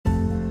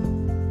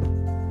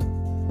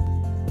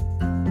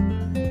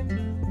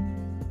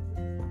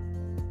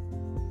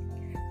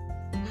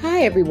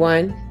Hi,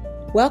 everyone.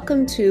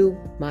 Welcome to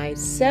my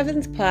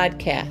 7th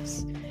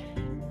podcast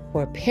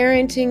for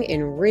Parenting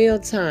in Real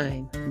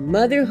Time,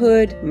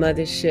 Motherhood,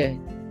 Mother Should.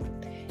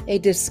 A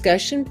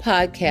discussion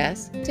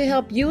podcast to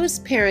help you as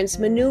parents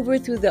maneuver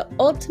through the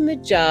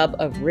ultimate job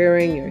of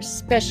rearing your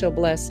special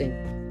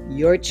blessing,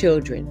 your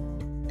children.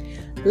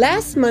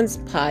 Last month's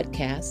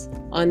podcast,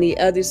 On the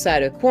Other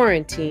Side of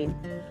Quarantine,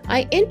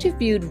 I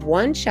interviewed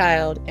one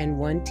child and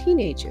one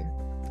teenager.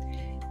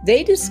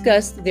 They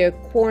discussed their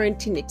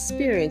quarantine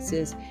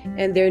experiences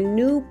and their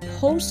new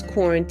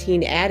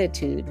post-quarantine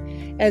attitude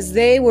as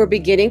they were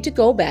beginning to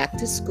go back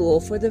to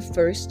school for the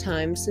first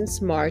time since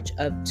March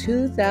of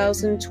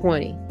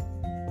 2020.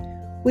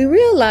 We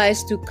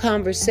realized through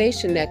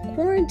conversation that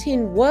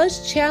quarantine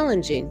was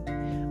challenging,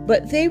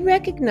 but they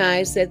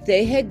recognized that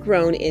they had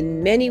grown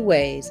in many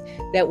ways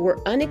that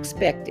were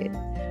unexpected.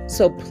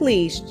 So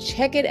please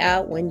check it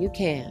out when you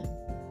can.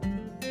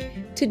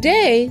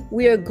 Today,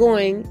 we are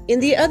going in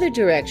the other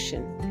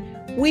direction.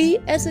 We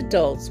as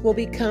adults will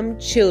become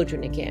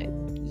children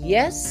again.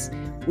 Yes,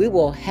 we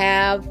will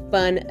have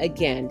fun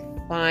again,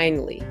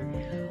 finally.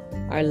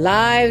 Our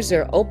lives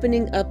are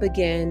opening up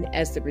again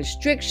as the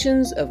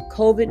restrictions of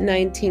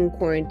COVID-19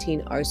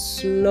 quarantine are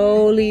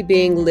slowly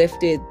being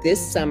lifted this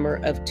summer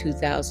of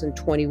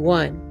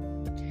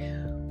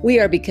 2021. We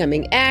are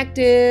becoming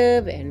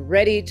active and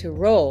ready to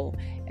roll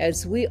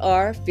as we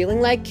are feeling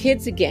like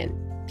kids again.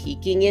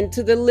 Peeking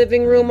into the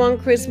living room on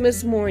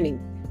Christmas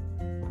morning,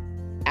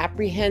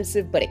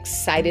 apprehensive but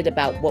excited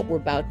about what we're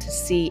about to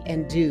see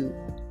and do.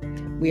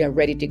 We are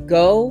ready to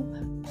go,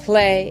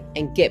 play,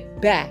 and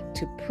get back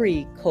to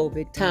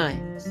pre-COVID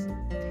times.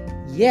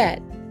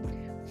 Yet,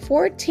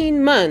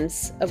 14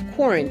 months of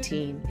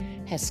quarantine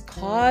has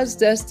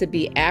caused us to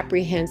be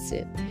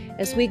apprehensive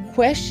as we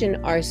question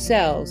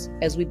ourselves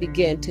as we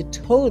begin to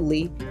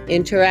totally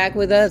interact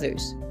with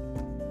others.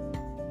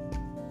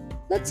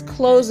 Let's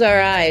close our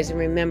eyes and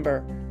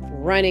remember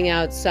running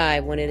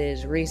outside when it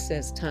is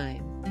recess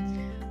time.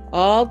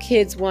 All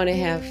kids want to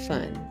have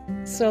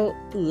fun, so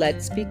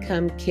let's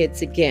become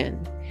kids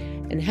again.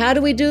 And how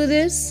do we do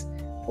this?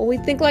 Well, we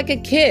think like a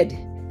kid.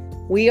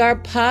 We are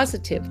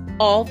positive.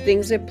 All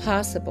things are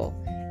possible.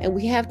 And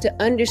we have to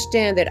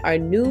understand that our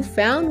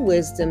newfound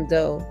wisdom,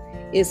 though,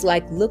 is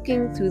like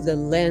looking through the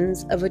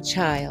lens of a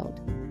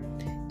child.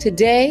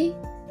 Today,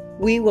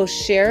 we will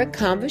share a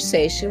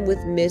conversation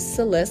with Ms.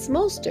 Celeste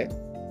Moster,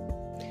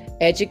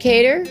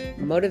 educator,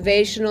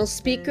 motivational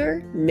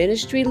speaker,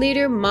 ministry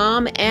leader,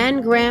 mom,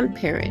 and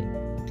grandparent.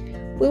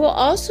 We will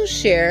also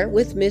share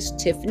with Ms.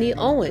 Tiffany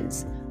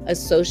Owens,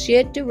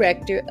 Associate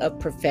Director of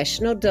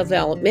Professional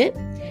Development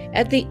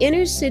at the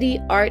Inner City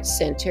Arts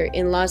Center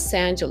in Los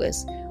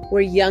Angeles,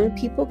 where young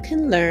people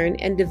can learn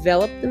and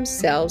develop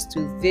themselves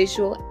through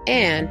visual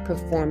and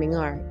performing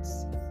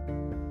arts.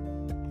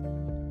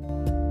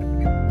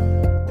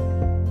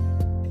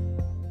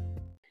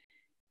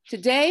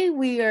 Today,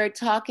 we are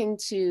talking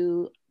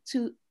to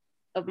two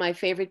of my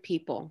favorite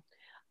people.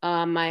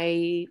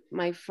 My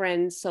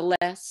friend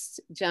Celeste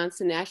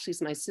Johnson, actually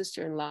is my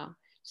sister-in-law.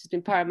 She's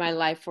been part of my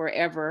life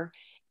forever.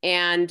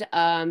 And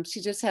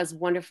she just has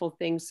wonderful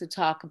things to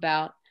talk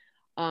about.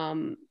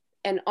 And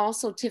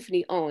also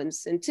Tiffany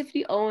Owens. And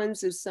Tiffany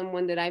Owens is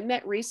someone that I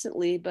met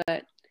recently,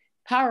 but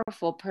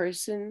powerful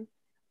person,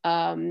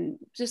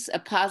 just a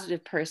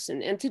positive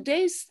person. And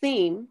today's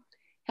theme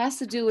has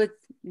to do with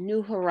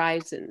new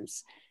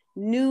horizons,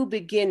 new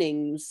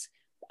beginnings,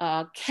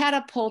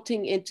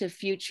 catapulting into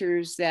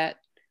futures that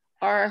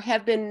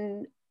have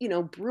been,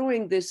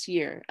 brewing this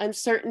year.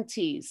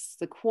 Uncertainties,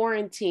 the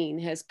quarantine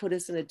has put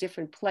us in a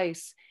different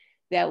place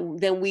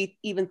than we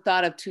even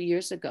thought of 2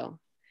 years ago.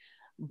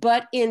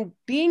 But in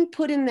being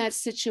put in that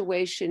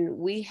situation,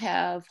 we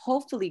have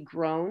hopefully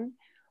grown.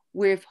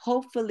 We've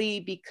hopefully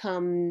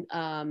become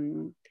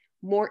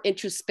more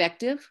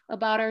introspective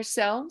about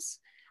ourselves.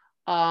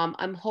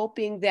 I'm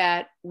hoping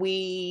that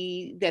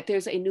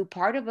there's a new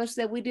part of us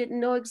that we didn't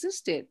know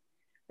existed,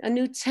 a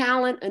new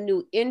talent, a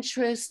new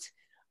interest,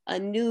 a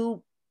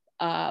new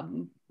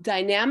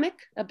dynamic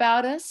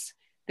about us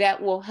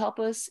that will help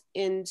us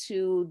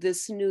into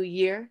this new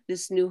year,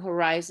 this new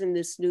horizon,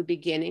 this new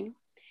beginning.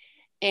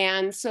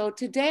 And so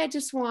today I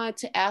just wanted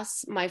to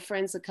ask my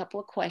friends a couple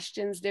of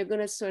questions. They're going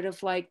to sort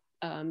of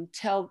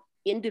tell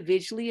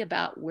individually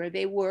about where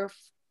they were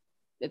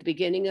at the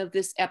beginning of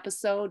this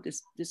episode,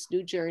 this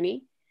new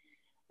journey.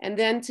 And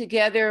then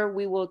together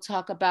we will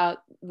talk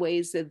about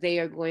ways that they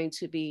are going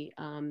to be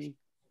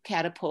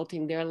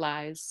catapulting their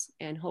lives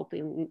and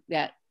hoping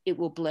that it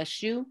will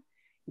bless you,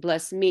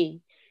 bless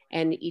me,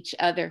 and each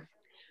other.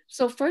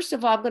 So first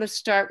of all, I'm going to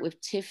start with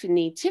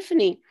Tiffany.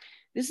 Tiffany,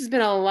 this has been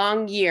a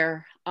long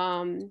year.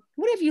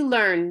 What have you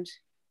learned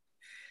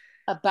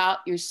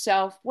about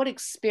yourself? What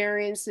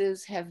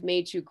experiences have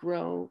made you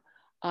grow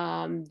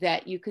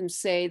that you can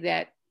say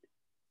that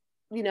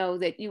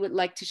that you would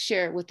like to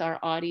share with our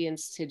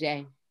audience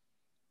today?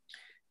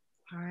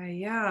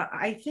 Yeah,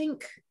 I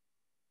think,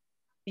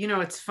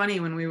 it's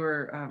funny when we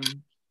were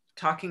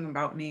talking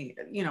about me,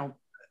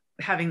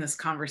 having this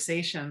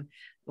conversation,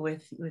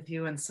 with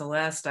you and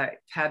Celeste, I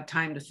had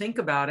time to think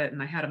about it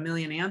and I had a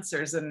million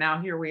answers, and now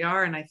here we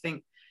are. And I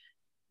think,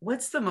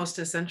 what's the most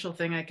essential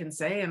thing I can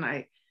say? And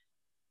I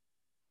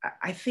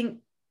think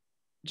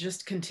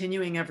just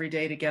continuing every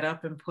day to get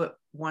up and put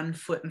one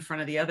foot in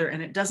front of the other.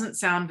 And it doesn't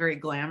sound very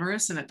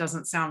glamorous and it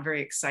doesn't sound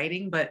very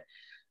exciting, but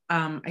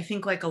I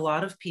think, like a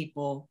lot of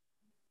people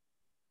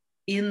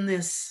in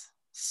this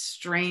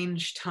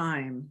strange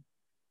time,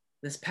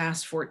 this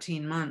past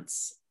 14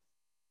 months,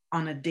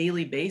 on a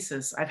daily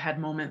basis, I've had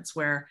moments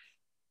where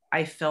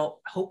I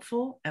felt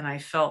hopeful and I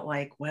felt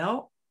like,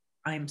 well,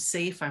 I'm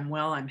safe, I'm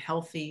well, I'm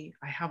healthy,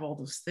 I have all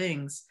those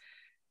things.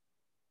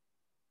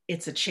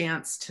 It's a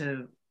chance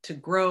to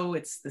grow.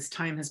 This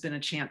time has been a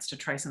chance to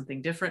try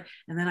something different.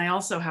 And then I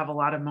also have a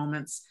lot of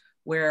moments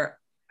where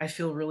I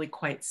feel really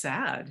quite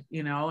sad,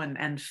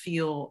 and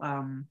feel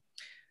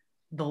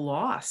the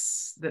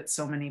losses that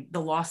so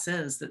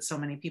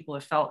many people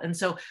have felt. And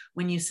so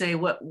when you say,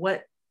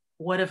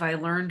 what have I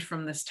learned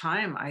from this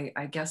time?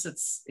 I guess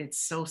it's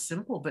so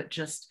simple, but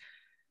just,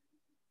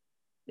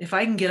 if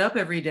I can get up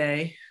every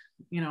day,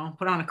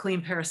 put on a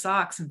clean pair of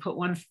socks and put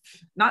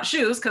not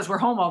shoes, because we're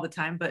home all the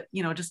time, but,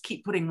 just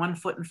keep putting one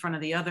foot in front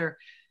of the other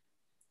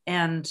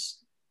and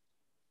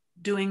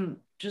doing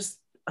just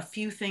a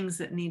few things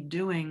that need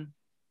doing.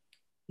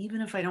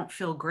 Even if I don't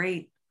feel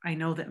great, I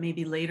know that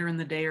maybe later in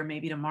the day or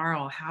maybe tomorrow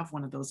I'll have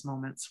one of those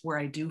moments where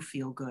I do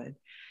feel good.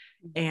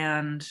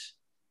 And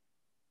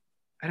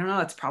I don't know,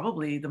 that's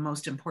probably the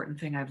most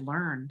important thing I've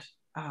learned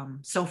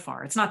so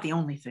far. It's not the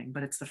only thing,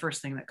 but it's the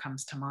first thing that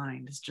comes to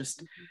mind, is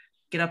just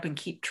get up and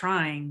keep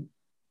trying,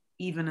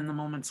 even in the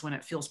moments when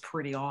it feels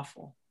pretty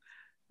awful.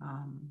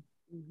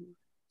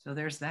 So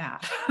there's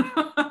that.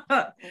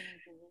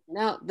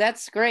 No,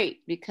 that's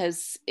great,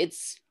 because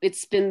it's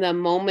been the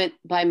moment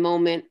by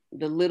moment,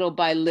 the little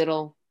by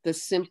little, the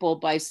simple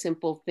by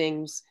simple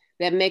things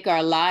that make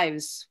our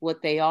lives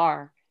what they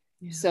are.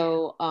 Yeah.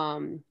 So,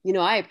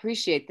 I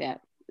appreciate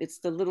that. It's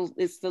the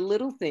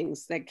little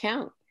things that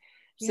count.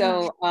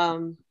 Yeah.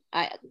 So,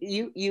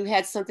 you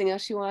had something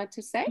else you wanted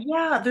to say?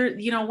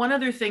 Yeah, one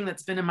other thing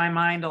that's been in my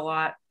mind a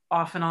lot,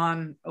 off and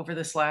on, over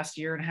this last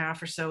year and a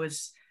half or so,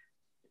 is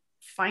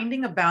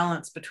finding a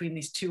balance between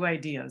these two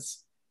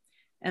ideas.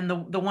 And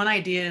the one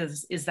idea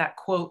is that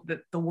quote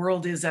that the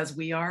world is as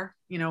we are.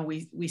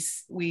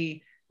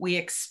 We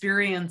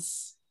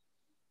experience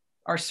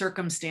our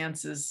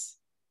circumstances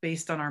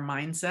based on our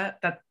mindset.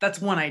 That's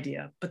one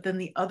idea. But then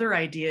the other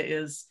idea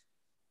is,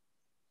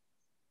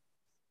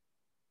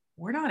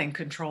 we're not in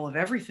control of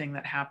everything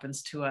that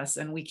happens to us,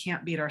 and we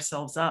can't beat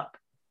ourselves up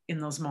in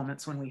those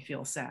moments when we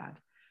feel sad.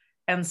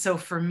 And so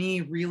for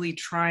me, really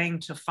trying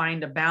to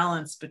find a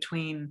balance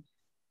between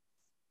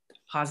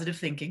positive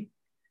thinking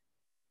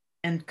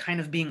and kind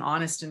of being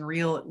honest and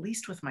real, at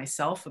least with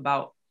myself,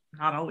 about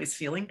not always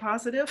feeling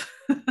positive,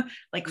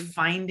 like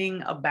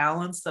finding a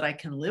balance that I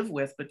can live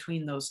with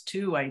between those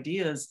two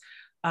ideas.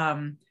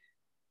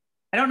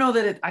 I don't know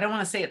that I don't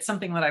want to say it's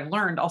something that I've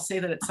learned. I'll say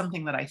that it's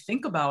something that I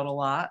think about a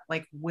lot.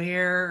 Like,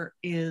 where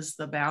is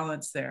the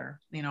balance there?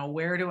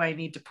 Where do I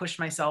need to push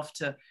myself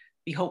to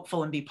be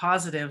hopeful and be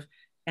positive?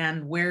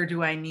 And where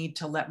do I need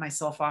to let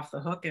myself off the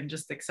hook and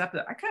just accept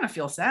that I kind of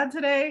feel sad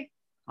today?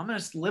 I'm going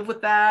to just live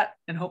with that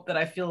and hope that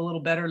I feel a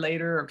little better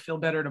later or feel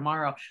better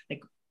tomorrow.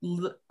 Like,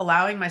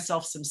 allowing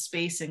myself some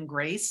space and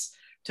grace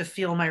to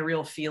feel my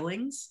real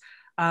feelings,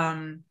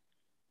 and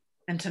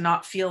to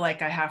not feel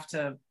like I have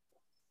to,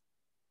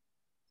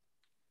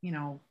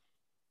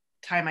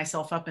 tie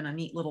myself up in a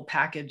neat little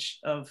package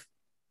of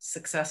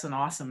success and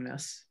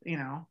awesomeness.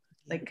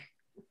 Like,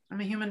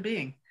 I'm a human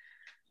being.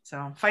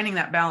 So finding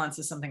that balance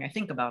is something I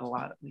think about a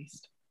lot, at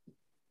least.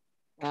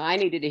 Well, I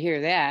needed to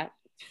hear that.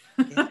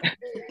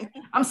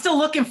 I'm still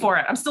looking for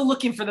it. I'm still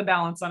looking for the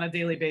balance on a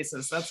daily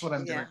basis. That's what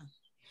I'm doing.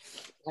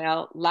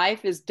 Well,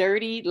 life is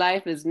dirty,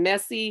 life is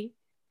messy,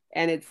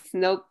 and it's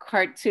no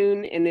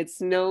cartoon and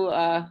it's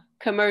no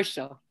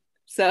commercial.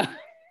 So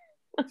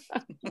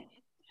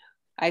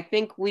I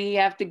think we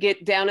have to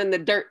get down in the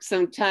dirt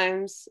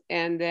sometimes.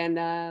 And then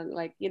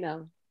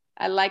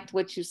I liked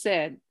what you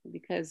said,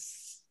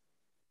 because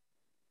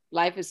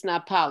life is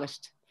not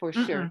polished, for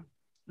sure.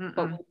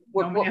 But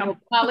we're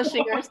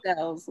polishing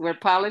ourselves. We're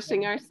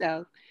polishing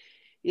ourselves.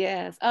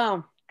 Yes.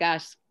 Oh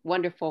gosh,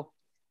 wonderful.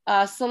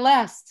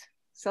 Celeste.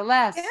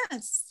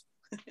 Yes.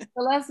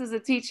 Celeste is a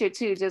teacher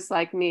too, just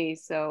like me.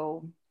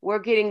 So we're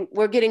getting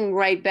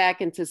right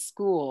back into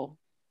school.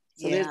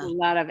 So there's a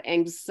lot of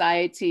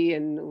anxiety,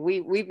 and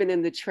we've been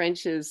in the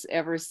trenches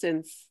ever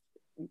since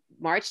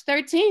March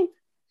 13th.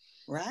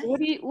 Right.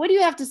 What do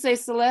you have to say,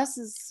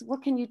 Celeste?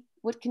 What can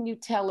you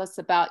tell us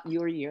about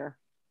your year?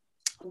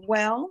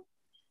 Well,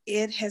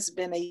 it has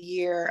been a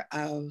year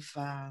of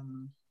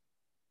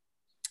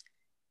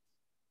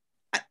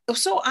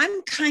so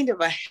I'm kind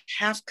of a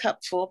half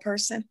cup full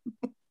person.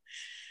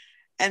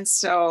 And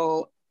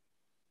so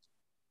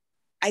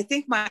I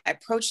think my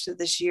approach to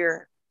this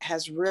year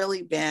has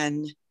really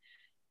been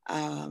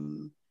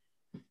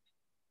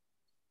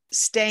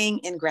staying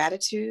in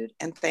gratitude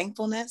and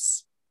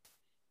thankfulness,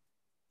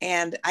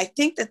 And I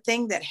think the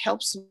thing that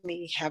helps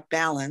me have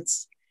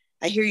balance,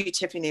 I hear you,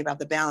 Tiffany, about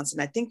the balance.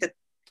 And I think the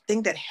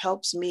thing that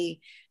helps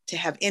me to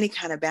have any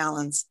kind of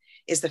balance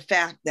is the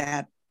fact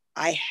that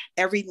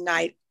every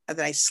night that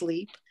I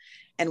sleep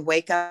and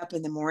wake up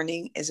in the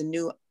morning is a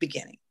new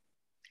beginning.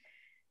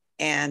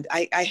 And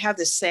I have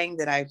this saying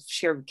that I've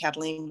shared with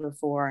Kathleen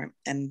before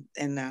and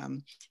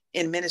in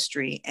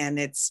ministry, and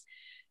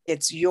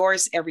it's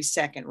yours every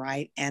second,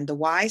 right? And the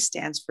Y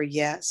stands for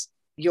yes,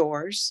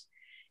 yours,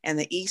 and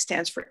the E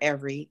stands for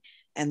every,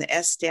 and the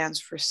S stands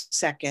for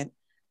second,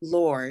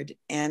 Lord.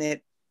 And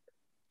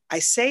I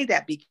say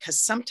that because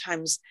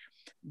sometimes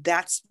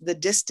that's the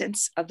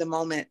distance of the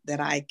moment that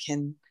I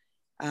can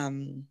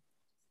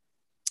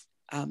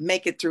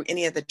make it through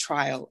any of the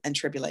trial and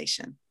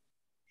tribulation.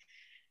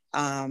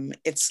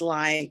 It's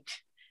like,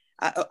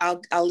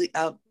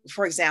 I'll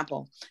for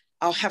example,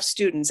 I'll have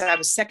students, I have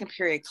a second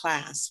period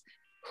class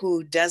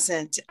who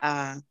doesn't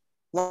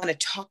want to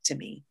talk to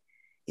me.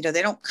 You know,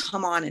 they don't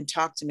come on and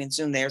talk to me in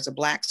Zoom. There's a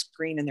black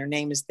screen and their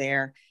name is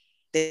there.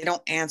 They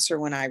don't answer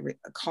when I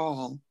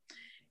call.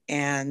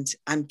 And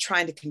I'm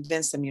trying to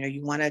convince them, you know,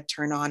 you want to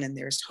turn on and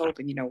there's hope.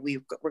 And, you know,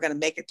 we're going to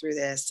make it through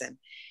this.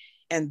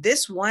 And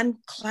this one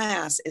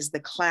class is the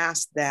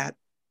class that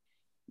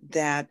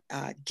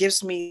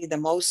gives me the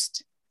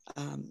most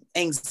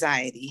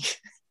anxiety.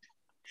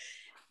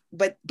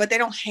 but they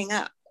don't hang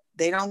up.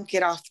 They don't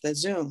get off the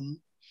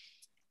Zoom.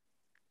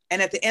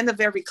 And at the end of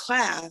every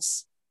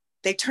class,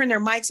 they turn their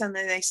mics on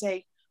and they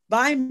say,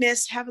 "Bye,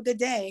 miss, have a good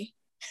day."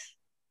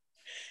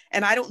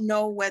 And I don't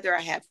know whether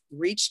I have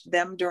reached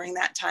them during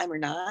that time or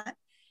not.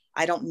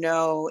 I don't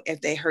know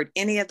if they heard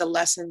any of the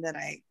lesson that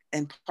I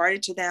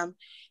imparted to them.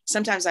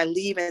 Sometimes I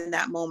leave in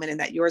that moment, in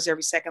that yours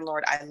every second,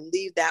 Lord, I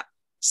leave that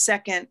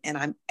second and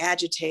I'm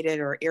agitated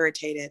or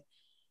irritated.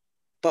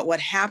 But what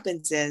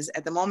happens is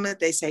at the moment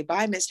they say,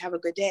 "Bye, miss, have a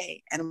good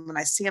day." And when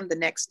I see them the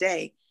next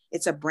day,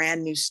 it's a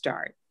brand new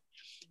start.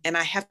 And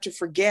I have to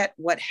forget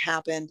what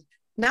happened,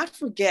 not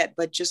forget,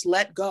 but just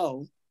let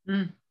go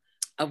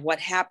of what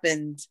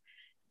happened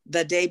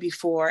the day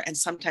before and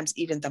sometimes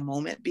even the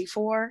moment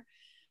before.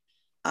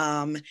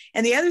 And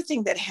the other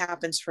thing that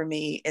happens for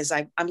me is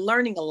I'm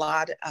learning a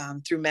lot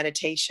through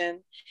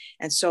meditation.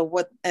 And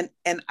so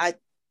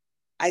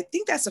I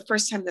think that's the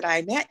first time that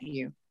I met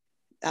you.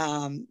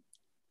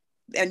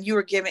 And you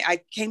were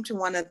I came to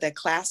one of the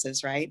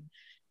classes, right?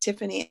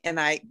 Tiffany and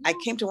I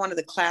came to one of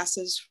the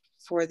classes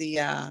for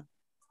the,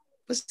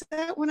 was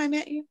that when I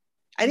met you?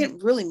 I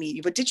didn't really meet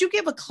you, but did you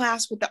give a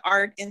class with the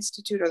Art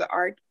Institute or the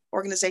art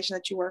organization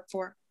that you work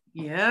for?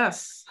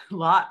 Yes,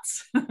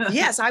 lots.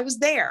 Yes, I was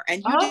there.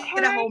 And you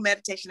did a whole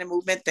meditation and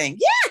movement thing.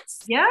 Yes.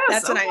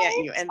 That's when I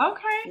met you. And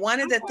one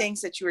of the things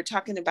that you were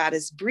talking about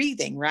is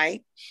breathing,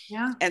 right?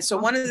 Yeah. And so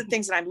one of the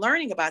things that I'm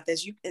learning about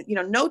this, you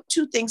know, no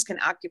two things can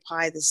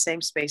occupy the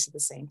same space at the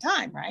same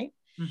time, right?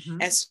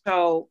 Mm-hmm. And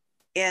so,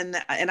 and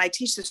I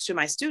teach this to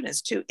my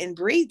students too, in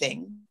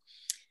breathing,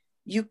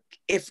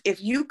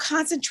 if you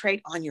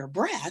concentrate on your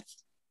breath,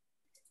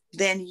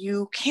 then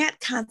you can't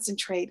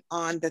concentrate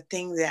on the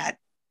thing that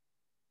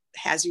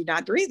has you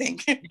not breathing.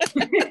 Yeah,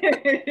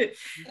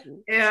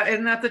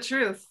 isn't that the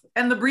truth?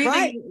 And the breathing,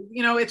 right.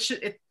 You know, it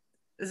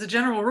as a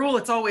general rule,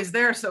 it's always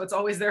there. So it's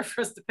always there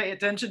for us to pay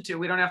attention to.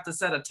 We don't have to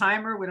set a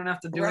timer. We don't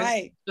have to do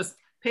it. Just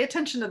pay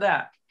attention to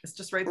that. It's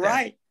just right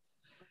there.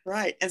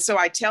 Right. And so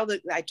I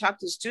talk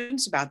to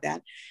students about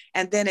that.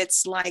 And then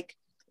it's like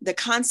the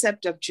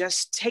concept of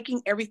just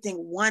taking everything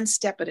one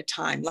step at a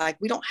time. Like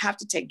we don't have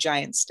to take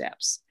giant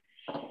steps.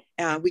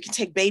 We can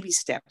take baby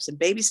steps, and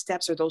baby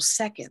steps are those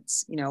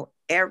seconds, you know,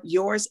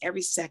 yours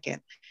every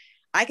second.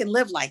 I can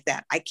live like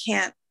that. I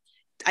can't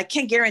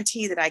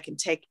guarantee that I can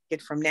take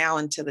it from now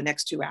until the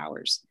next 2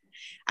 hours.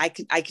 I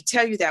could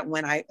tell you that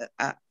when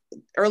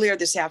earlier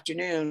this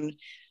afternoon,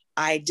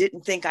 I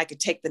didn't think I could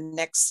take the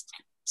next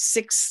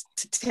 6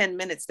 to 10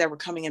 minutes that were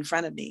coming in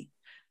front of me.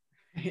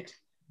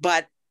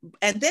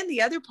 And then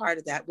the other part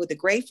of that with the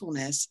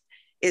gratefulness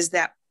is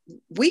that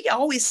we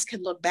always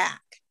can look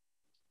back.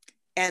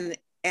 And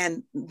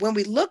when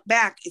we look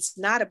back, it's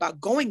not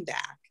about going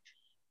back,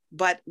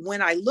 but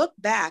when I look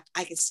back,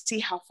 I can see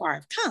how far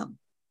I've come.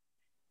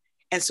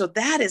 And so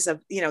that is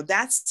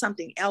that's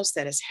something else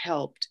that has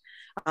helped.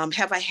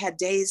 Have I had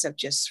days of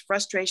just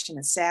frustration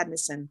and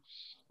sadness and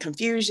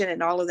confusion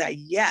and all of that?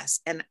 Yes.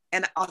 And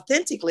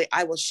authentically,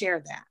 I will share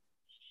that.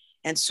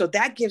 And so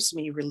that gives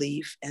me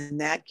relief,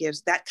 and that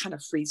kind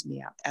of frees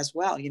me up as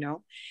well, you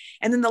know?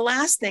 And then the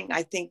last thing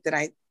I think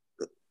that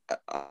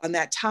on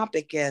that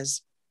topic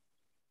is,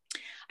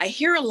 I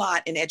hear a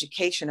lot in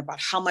education about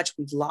how much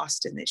we've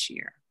lost in this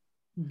year.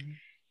 Mm-hmm.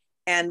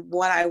 And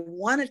what I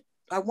want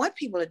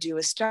people to do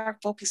is start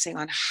focusing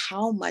on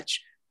how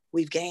much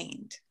we've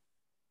gained.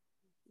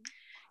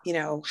 You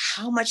know,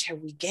 how much have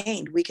we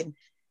gained? We can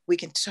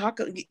talk,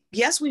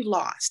 yes, we've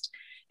lost.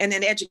 And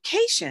in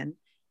education,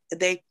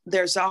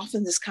 there's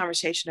often this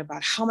conversation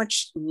about how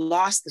much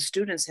loss the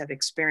students have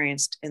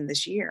experienced in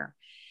this year.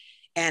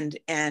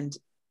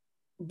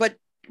 But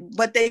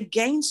they've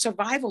gained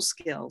survival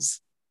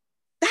skills.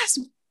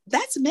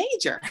 That's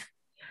major.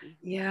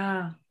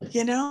 Yeah.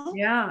 You know?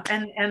 Yeah.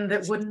 And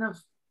that wouldn't have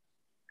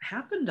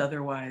happened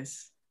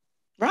otherwise.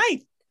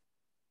 Right.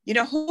 You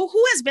know,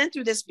 who has been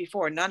through this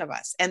before? None of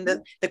us. And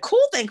the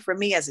cool thing for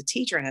me as a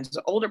teacher and as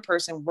an older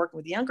person working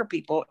with younger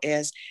people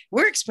is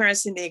we're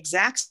experiencing the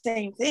exact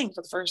same thing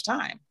for the first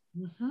time.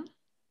 Mm-hmm.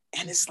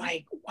 And it's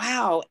like,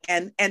 wow.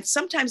 And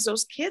sometimes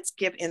those kids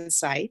give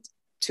insight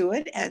to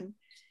it. And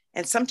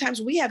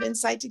sometimes we have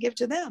insight to give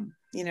to them,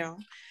 you know.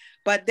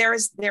 But there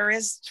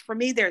is, for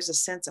me, there's a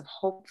sense of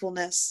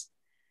hopefulness,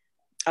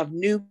 of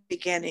new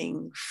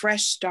beginning,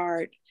 fresh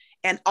start,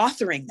 and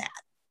authoring that.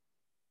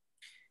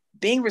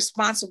 Being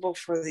responsible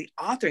for the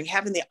authoring,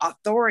 having the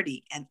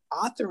authority and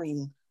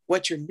authoring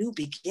what your new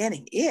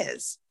beginning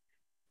is,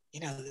 you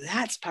know,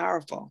 that's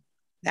powerful.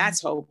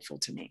 That's hopeful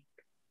to me.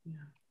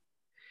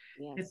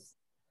 Yeah. Yes.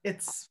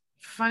 It's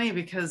funny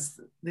because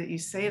that you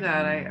say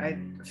that. I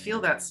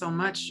feel that so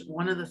much.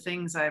 One of the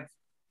things I've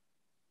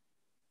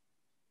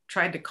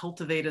tried to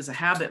cultivate as a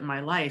habit in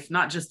my life,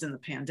 not just in the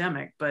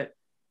pandemic, but,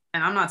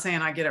 and I'm not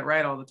saying I get it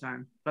right all the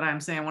time, but I'm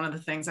saying one of the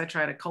things I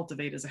try to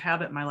cultivate as a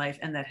habit in my life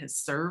and that has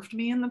served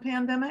me in the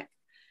pandemic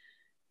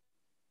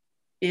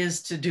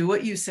is to do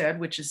what you said,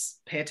 which is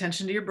pay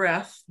attention to your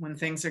breath when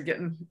things are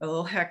getting a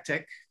little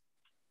hectic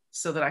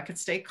so that I could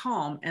stay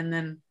calm, and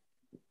then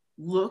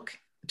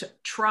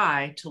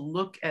try to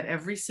look at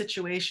every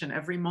situation,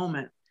 every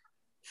moment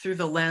through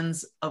the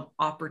lens of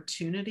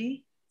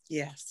opportunity.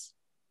 Yes.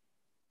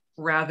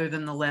 Rather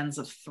than the lens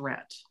of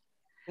threat.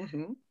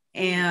 Mm-hmm.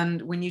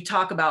 And when you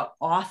talk about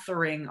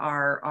authoring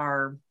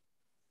our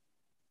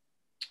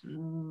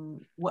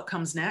what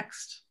comes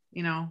next,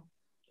 you know,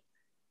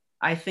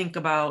 I think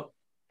about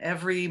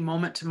every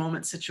moment to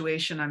moment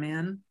situation I'm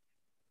in,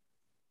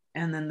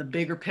 and then the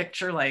bigger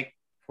picture, like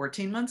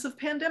 14 months of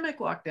pandemic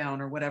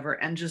lockdown or whatever,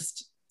 and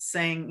just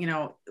saying, you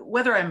know,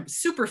 whether I'm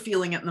super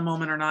feeling it in the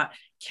moment or not,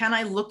 can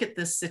I look at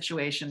this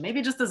situation,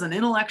 maybe just as an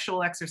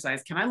intellectual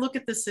exercise, can I look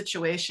at this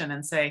situation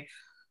and say,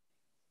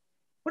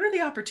 what are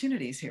the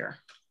opportunities here?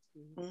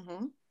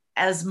 Mm-hmm.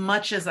 As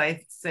much as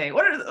I say,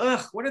 what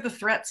are the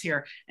threats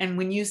here? And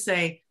when you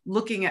say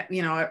looking at,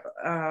 you know,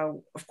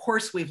 of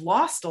course we've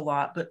lost a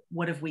lot, but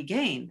what have we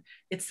gained?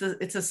 It's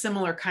a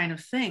similar kind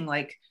of thing.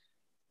 Like,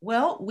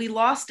 well, we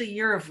lost a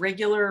year of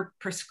regular,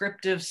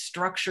 prescriptive,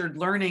 structured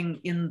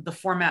learning in the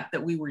format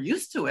that we were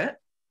used to it.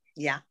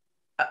 Yeah.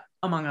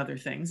 Among other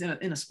things,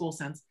 in a school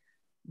sense.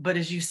 But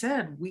as you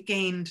said, we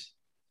gained,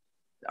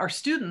 our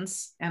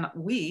students and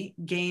we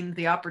gained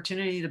the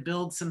opportunity to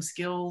build some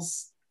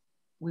skills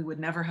we would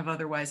never have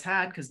otherwise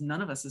had, because none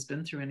of us has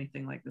been through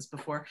anything like this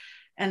before.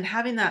 And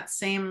having that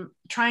same,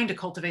 trying to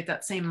cultivate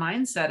that same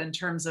mindset in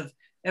terms of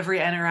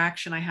every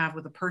interaction I have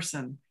with a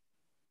person.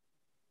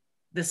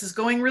 This is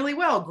going really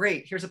well.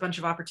 Great. Here's a bunch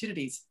of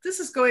opportunities.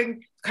 This is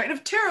going kind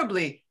of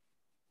terribly.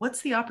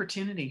 What's the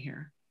opportunity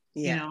here?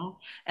 Yeah. You know,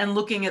 and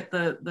looking at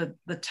the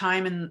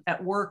time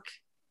at work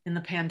in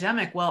the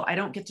pandemic, well, I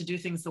don't get to do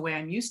things the way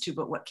I'm used to,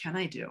 but what can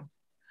I do?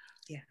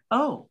 Yeah.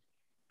 Oh,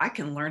 I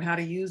can learn how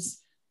to use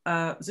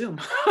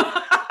Zoom.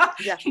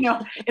 Yeah. You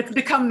know, it's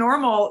become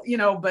normal, you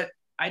know, but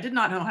I did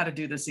not know how to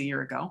do this a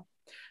year ago.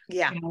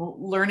 Yeah. You know,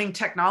 learning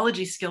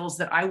technology skills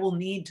that I will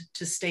need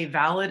to stay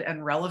valid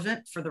and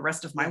relevant for the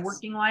rest of my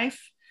working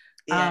life.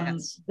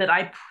 Yes. That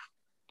I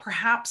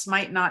perhaps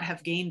might not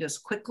have gained as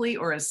quickly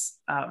or as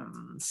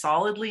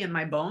solidly in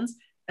my bones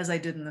as I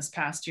did in this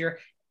past year.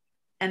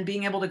 And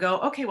being able to go,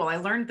 okay, well, I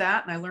learned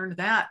that and I learned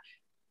that.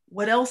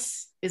 What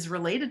else is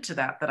related to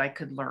that I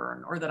could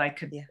learn or that I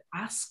could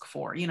ask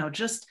for? You know,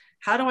 just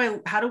how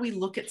do we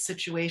look at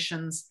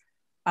situations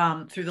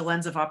through the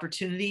lens of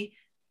opportunity,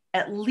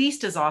 at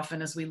least as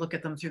often as we look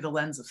at them through the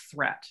lens of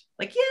threat?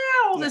 Like,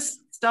 yeah, all this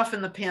stuff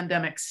in the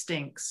pandemic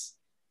stinks,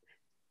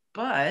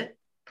 but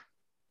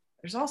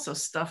there's also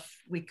stuff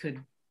we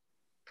could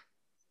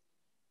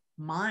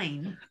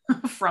mine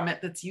from it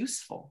that's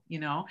useful, you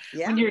know.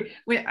 Yeah.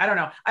 I don't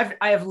know,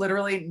 I have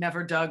literally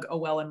never dug a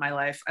well in my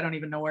life. I don't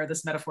even know where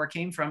this metaphor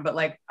came from, but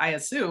like, I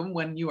assume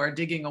when you are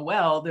digging a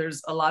well,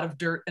 there's a lot of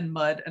dirt and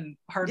mud and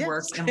hard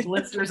work and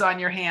blisters on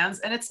your hands,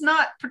 and it's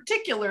not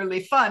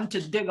particularly fun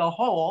to dig a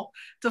hole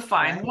to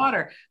find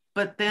water.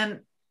 But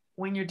then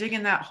when you're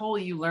digging that hole,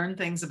 you learn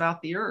things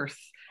about the earth,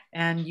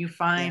 and you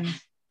find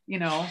you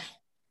know,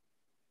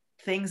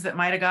 things that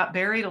might have got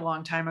buried a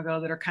long time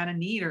ago that are kind of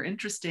neat or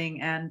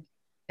interesting, and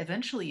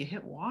eventually you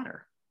hit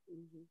water.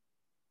 Mm-hmm.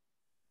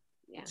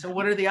 Yeah. So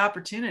what are the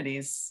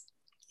opportunities?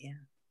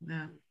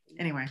 Yeah.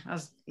 Anyway,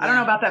 I don't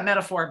know about that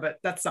metaphor, but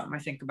that's something I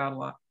think about a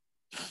lot.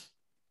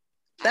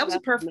 That was a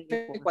perfect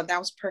one. That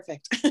was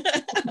perfect.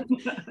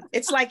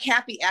 It's like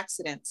happy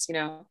accidents, you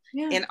know,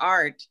 in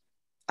art.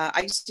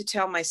 I used to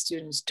tell my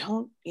students,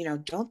 don't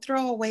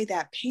throw away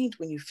that paint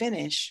when you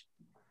finish.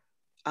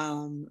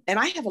 And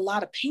I have a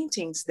lot of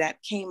paintings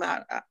that came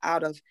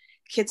out of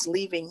kids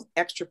leaving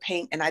extra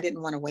paint, and I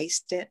didn't want to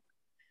waste it.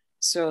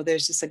 So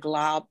there's just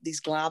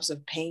these globs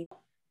of paint.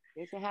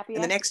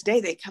 And the next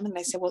day they come in and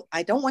I say, well,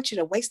 I don't want you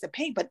to waste the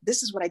paint, but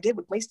this is what I did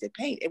with wasted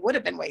paint. It would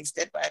have been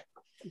wasted, but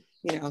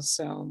you know,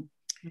 so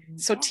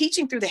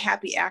teaching through the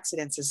happy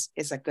accidents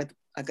is a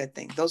a good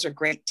thing. Those are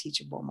great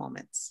teachable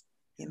moments,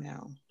 you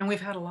know. And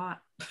we've had a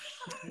lot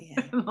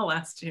Yeah. in the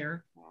last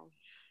year.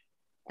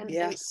 And,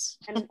 Yes.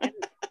 and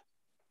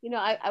you know,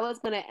 I was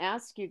going to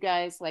ask you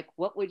guys, like,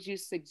 what would you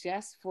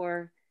suggest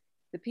for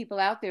the people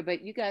out there?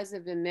 But you guys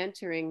have been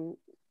mentoring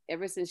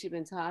ever since you've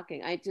been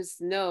talking. I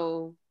just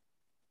know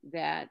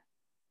that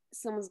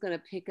someone's going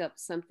to pick up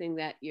something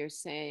that you're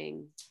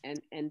saying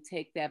and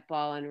take that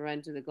ball and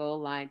run to the goal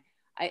line.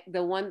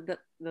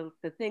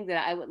 The thing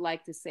that I would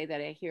like to say that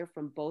I hear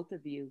from both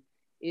of you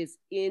is,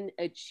 in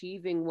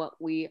achieving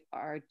what we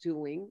are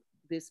doing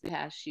this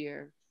past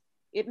year,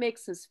 it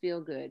makes us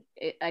feel good.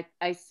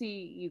 I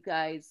see you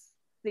guys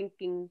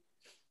thinking,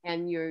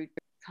 and you're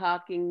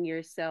talking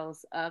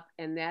yourselves up,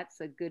 and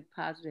that's a good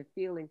positive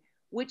feeling,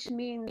 which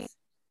means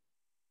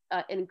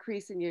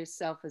increasing your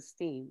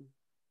self-esteem.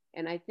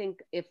 And I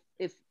think if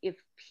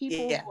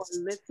people Yes. who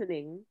are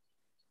listening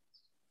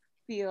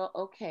feel,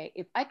 okay,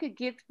 if I could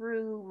get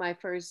through my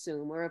first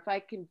Zoom, or if I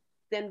can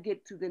then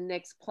get to the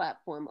next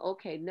platform,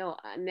 okay, no,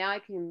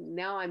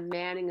 now I'm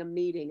manning a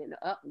meeting, and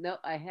no,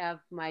 I have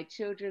my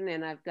children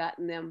and I've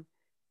gotten them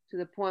to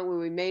the point where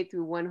we made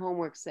through one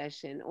homework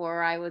session,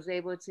 or I was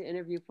able to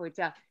interview for a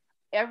job.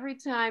 Every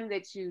time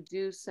that you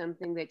do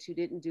something that you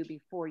didn't do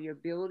before, you're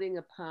building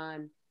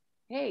upon,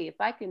 hey, if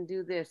I can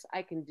do this,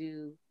 I can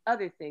do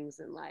other things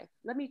in life.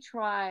 Let me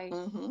try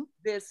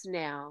this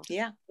now.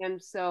 Yeah.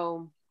 And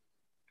so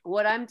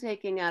what I'm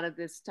taking out of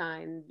this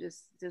time,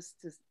 just to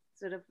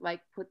sort of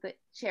like put the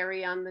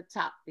cherry on the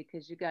top,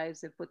 because you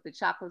guys have put the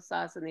chocolate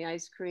sauce and the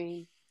ice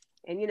cream,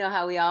 and you know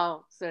how we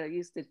all sort of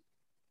used to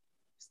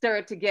stir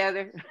it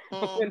together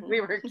when we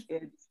were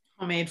kids.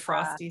 Homemade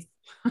Frosties.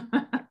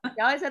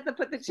 You always have to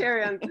put the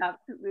cherry on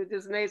top. It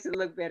just makes it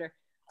look better.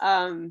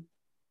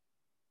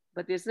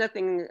 But there's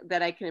nothing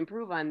that I can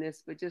improve on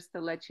this, but just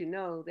to let you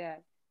know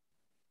that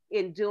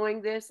in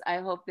doing this, I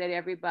hope that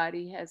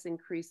everybody has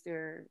increased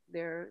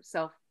their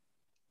self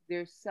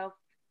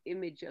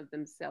image of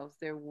themselves,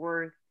 their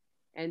worth,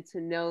 and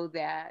to know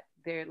that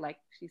they're, like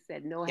she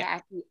said, no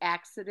happy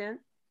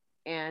accident,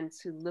 and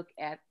to look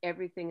at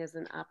everything as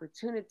an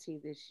opportunity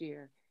this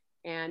year.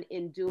 And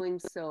in doing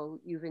so,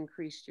 you've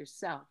increased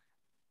yourself.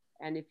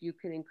 And if you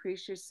can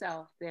increase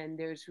yourself, then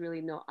there's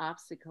really no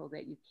obstacle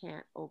that you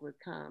can't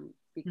overcome,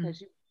 because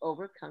you've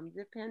overcome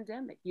the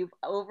pandemic. You've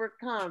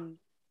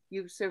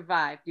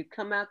survived. You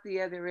come out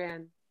the other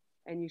end,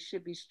 and you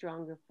should be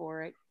stronger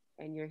for it.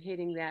 And you're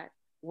hitting that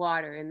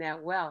water in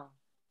that well.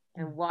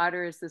 And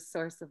water is the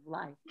source of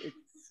life. It's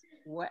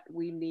what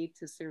we need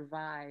to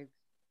survive.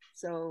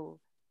 So,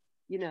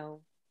 you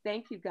know,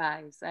 thank you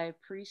guys. I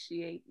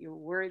appreciate your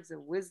words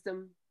of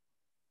wisdom.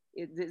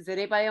 Does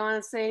anybody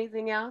want to say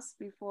anything else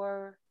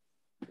before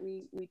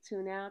we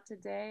tune out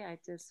today? I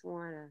just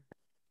want to.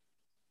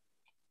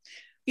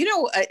 You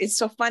know, it's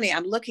so funny.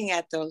 I'm looking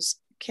at those.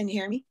 Can you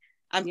hear me?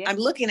 I'm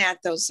looking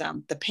at those,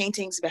 the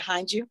paintings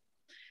behind you,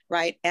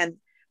 right? And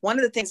one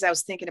of the things I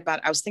was thinking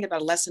about a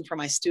lesson for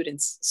my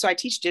students. So I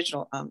teach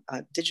digital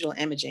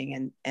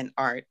imaging and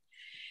art.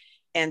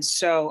 And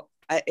so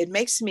it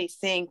makes me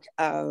think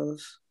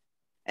of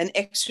an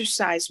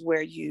exercise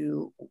where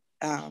you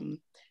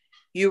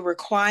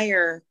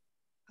require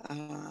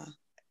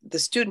the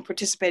student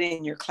participating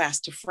in your class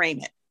to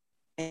frame it.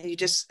 And you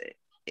just,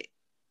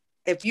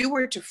 if you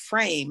were to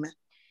frame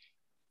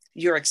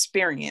your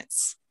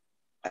experience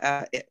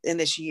in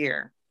this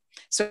year.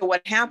 So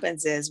what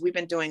happens is, we've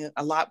been doing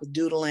a lot with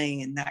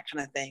doodling and that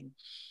kind of thing.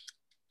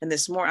 And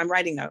I'm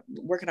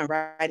working on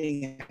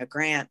writing a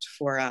grant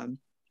for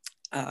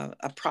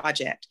a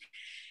project.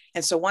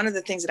 And so one of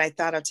the things that I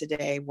thought of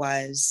today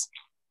was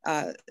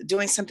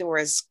doing something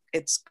where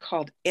it's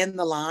called In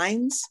the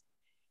Lines.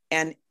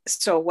 And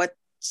so what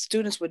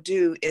students would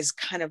do is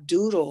kind of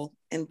doodle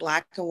in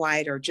black and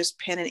white, or just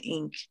pen and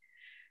ink,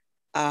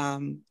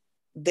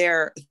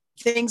 their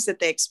things that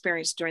they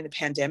experienced during the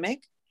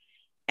pandemic,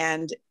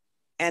 and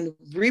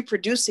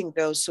reproducing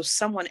those so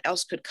someone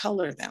else could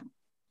color them,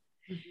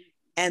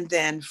 and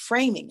then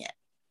framing it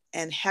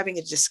and having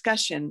a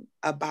discussion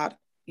about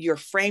your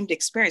framed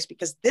experience.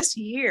 Because this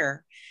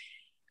year,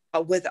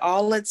 with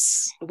all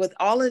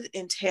it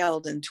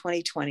entailed in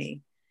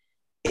 2020,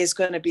 is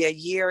going to be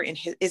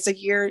it's a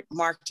year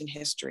marked in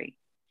history.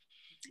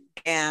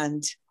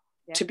 And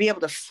to be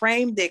able to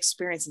frame the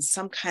experience in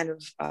some kind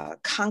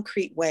of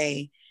concrete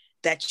way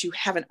that you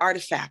have an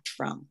artifact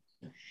from,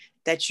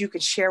 that you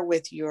can share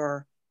with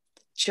your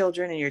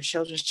children and your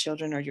children's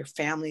children, or your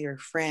family or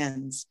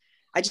friends.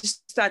 I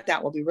just thought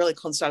that would be really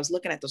cool. And so I was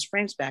looking at those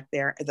frames back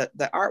there,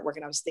 the artwork,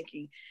 and I was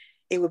thinking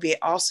it would be an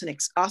awesome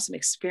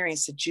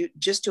experience to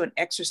just do an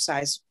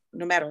exercise,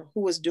 no matter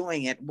who was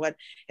doing it,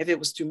 if it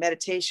was through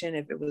meditation,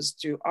 if it was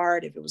through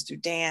art, if it was through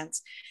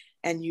dance,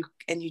 and you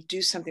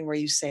do something where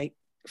you say,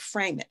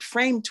 frame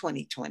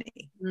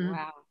 2020.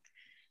 Wow.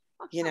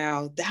 You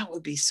know, that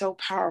would be so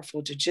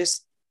powerful to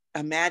just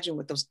imagine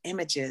what those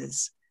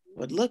images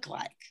would look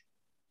like,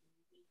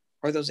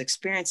 or those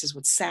experiences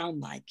would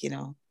sound like, you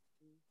know.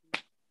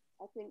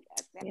 I think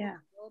that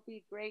will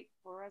be great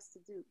for us to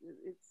do.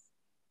 It's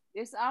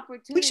this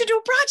opportunity. We should do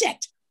a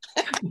project.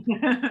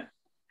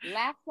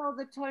 Lasso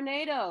the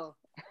tornado.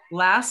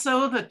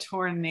 Lasso the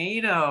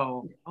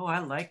tornado. Oh, I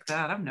like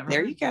that. I've never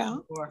There heard you that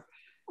go. before.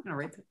 I'm gonna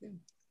write that down.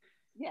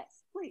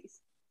 Yes,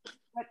 please.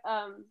 But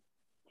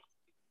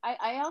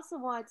I also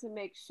wanted to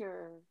make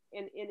sure,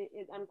 and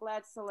I'm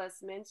glad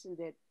Celeste mentioned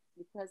it,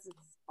 because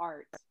it's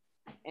art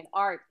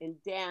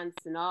and dance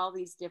and all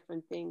these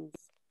different things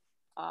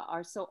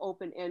are so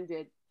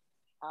open-ended.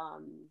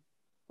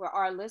 For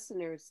our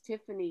listeners,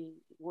 Tiffany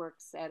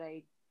works at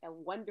a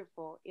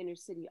wonderful inner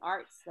city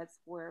arts. That's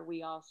where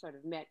we all sort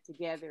of met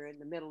together in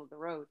the middle of the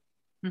road.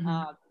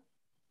 Mm-hmm.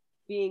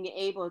 Being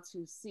able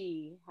to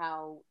see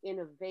how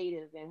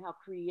innovative and how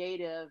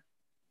creative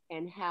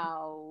and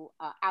how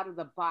out of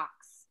the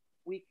box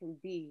we can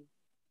be.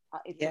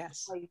 It's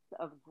Yes. a place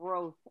of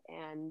growth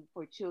and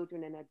for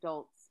children and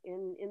adults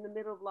in the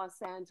middle of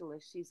Los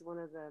Angeles. She's one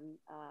of the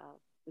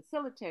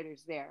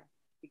facilitators there.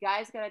 You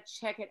guys got to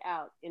check it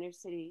out, Inner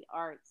City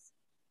Arts.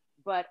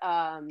 But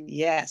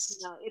yes,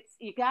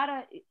 you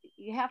know,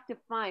 you have to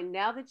find,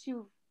 now that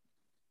you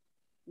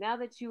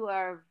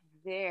are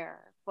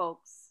there,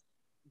 folks,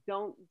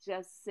 don't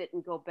just sit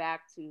and go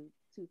back to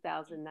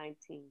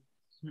 2019.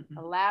 Mm-mm.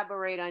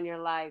 Elaborate on your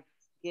life.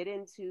 Get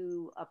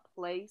into a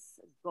place,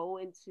 go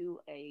into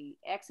a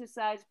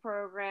exercise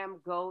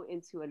program, go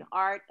into an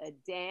art, a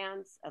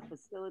dance, a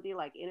facility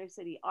like Inner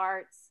City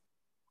Arts.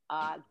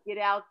 Get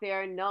out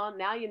there.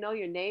 Now you know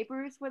your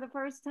neighbors for the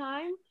first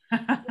time.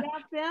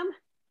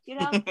 Get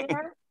out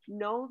there,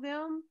 know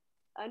them,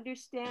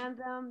 understand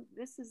them.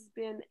 This has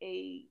been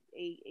a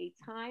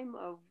time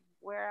of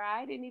where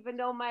I didn't even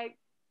know my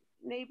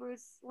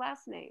neighbor's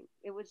last name.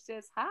 It was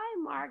just, hi,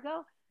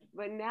 Margot.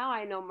 But now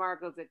I know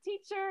Margot's a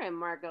teacher, and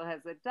Margot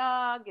has a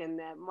dog, and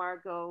that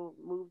Margot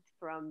moved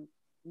from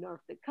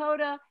North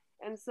Dakota.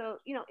 And so,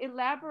 you know,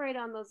 elaborate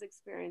on those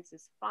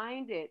experiences,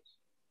 find it.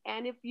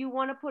 And if you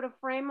want to put a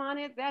frame on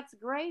it, that's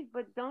great,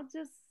 but don't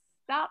just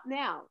stop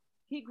now.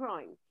 Keep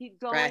growing, keep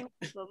going, right.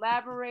 Keep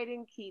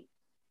elaborating, keep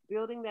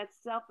building that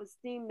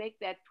self-esteem, make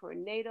that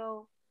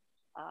tornado,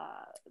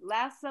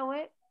 lasso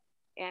it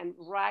and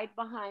ride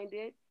behind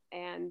it,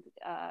 and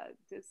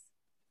just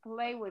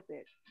play with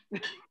it.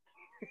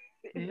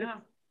 Yeah.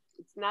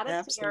 It's not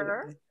a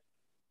terror.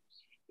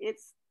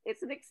 It's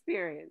an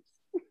experience.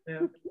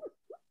 Yeah.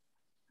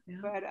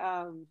 Yeah. But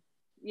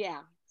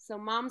yeah. So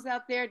moms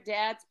out there,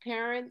 dads,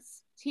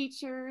 parents,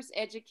 teachers,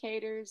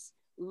 educators,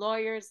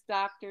 lawyers,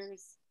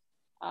 doctors,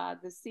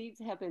 the seeds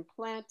have been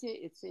planted.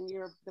 It's in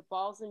the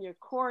ball's in your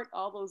court,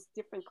 all those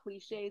different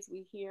cliches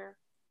we hear,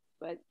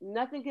 but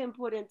nothing can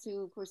put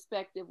into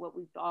perspective what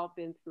we've all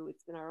been through.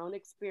 It's been our own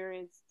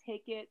experience.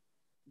 Take it,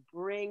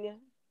 bring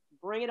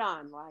it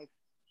on, life.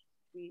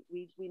 We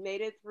made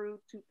it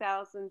through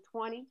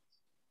 2020,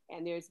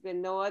 and there's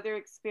been no other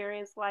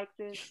experience like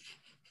this.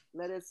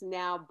 Let us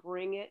now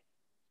bring it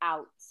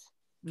out.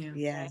 Yeah.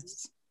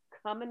 Yes.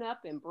 Coming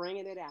up and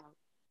bringing it out.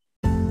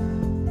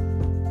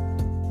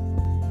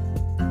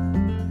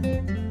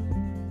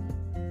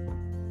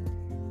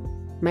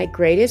 My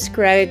greatest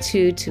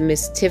gratitude to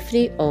Miss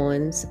Tiffany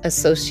Owens,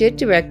 Associate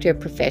Director of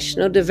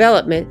Professional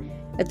Development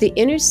at the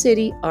Inner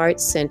City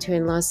Arts Center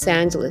in Los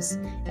Angeles,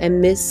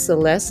 and Miss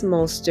Celeste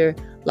Molster,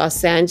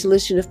 Los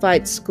Angeles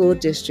Unified School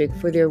District,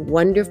 for their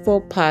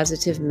wonderful,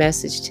 positive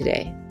message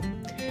today.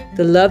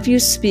 The love you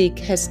speak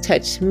has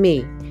touched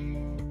me,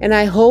 and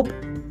I hope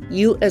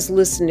you as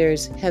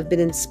listeners have been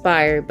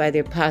inspired by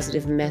their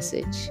positive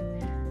message.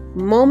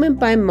 Moment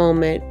by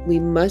moment, we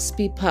must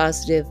be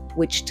positive,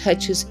 which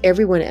touches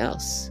everyone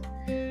else.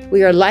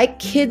 We are like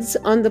kids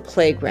on the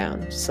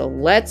playground, so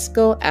let's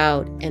go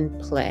out and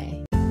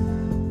play.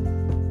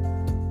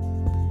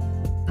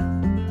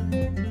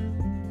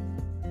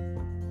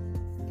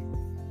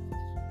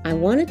 I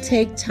want to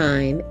take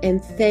time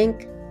and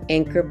thank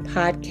Anchor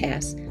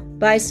Podcasts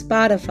by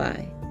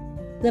Spotify,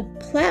 the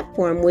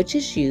platform which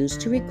is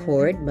used to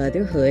record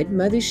Motherhood,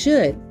 Mother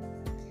Should.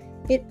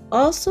 It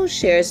also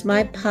shares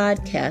my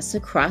podcasts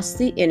across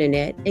the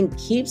internet and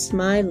keeps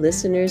my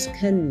listeners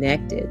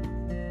connected.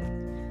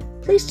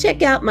 Please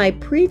check out my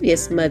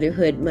previous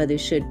Motherhood, Mother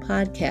Should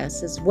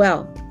podcasts as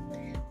well.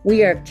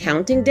 We are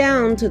counting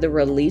down to the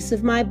release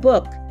of my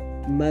book,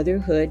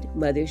 Motherhood,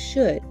 Mother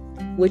Should,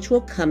 which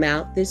will come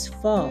out this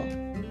fall.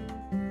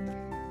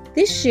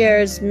 This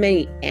shares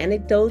many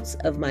anecdotes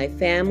of my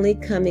family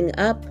coming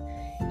up,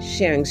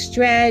 sharing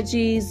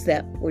strategies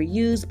that were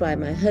used by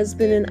my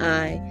husband and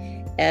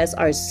I as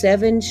our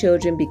 7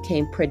 children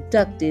became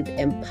productive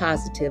and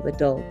positive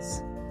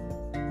adults.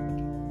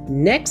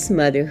 Next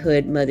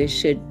Motherhood, Mother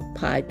Should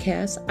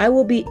podcast, I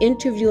will be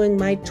interviewing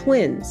my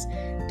twins,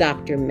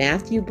 Dr.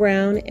 Matthew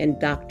Brown and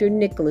Dr.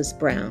 Nicholas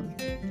Brown.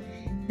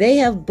 They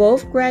have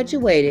both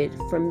graduated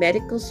from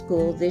medical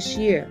school this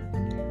year,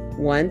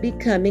 one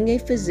becoming a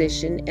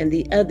physician and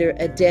the other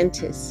a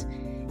dentist.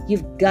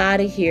 You've got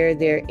to hear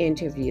their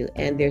interview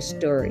and their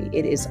story.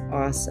 It is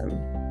awesome.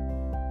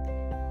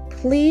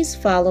 Please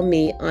follow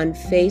me on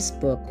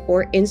Facebook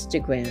or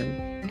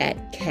Instagram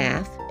at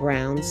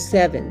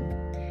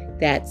KAFBrown7.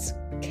 That's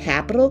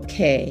capital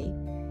K,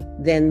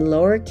 then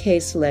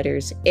lowercase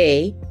letters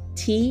A,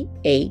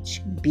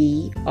 THBROWN,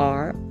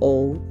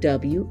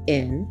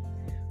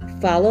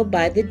 followed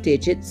by the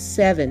digit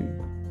 7.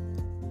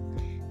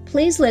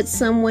 Please let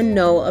someone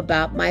know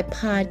about my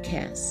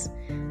podcasts.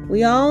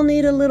 We all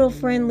need a little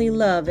friendly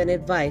love and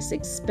advice,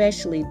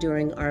 especially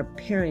during our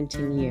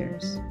parenting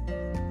years.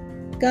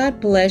 God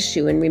bless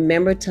you, and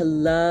remember to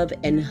love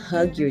and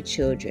hug your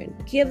children.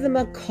 Give them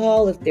a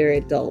call if they're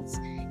adults.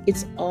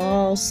 It's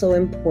all so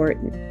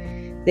important.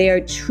 They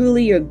are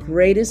truly your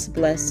greatest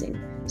blessing.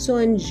 So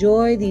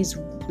enjoy this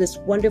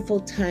wonderful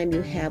time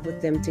you have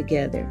with them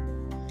together.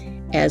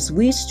 As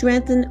we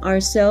strengthen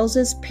ourselves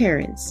as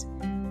parents,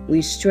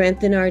 we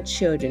strengthen our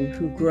children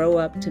who grow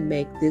up to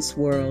make this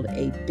world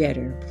a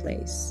better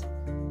place.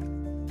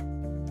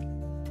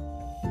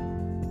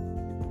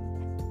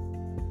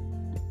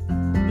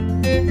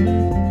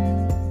 Thank you.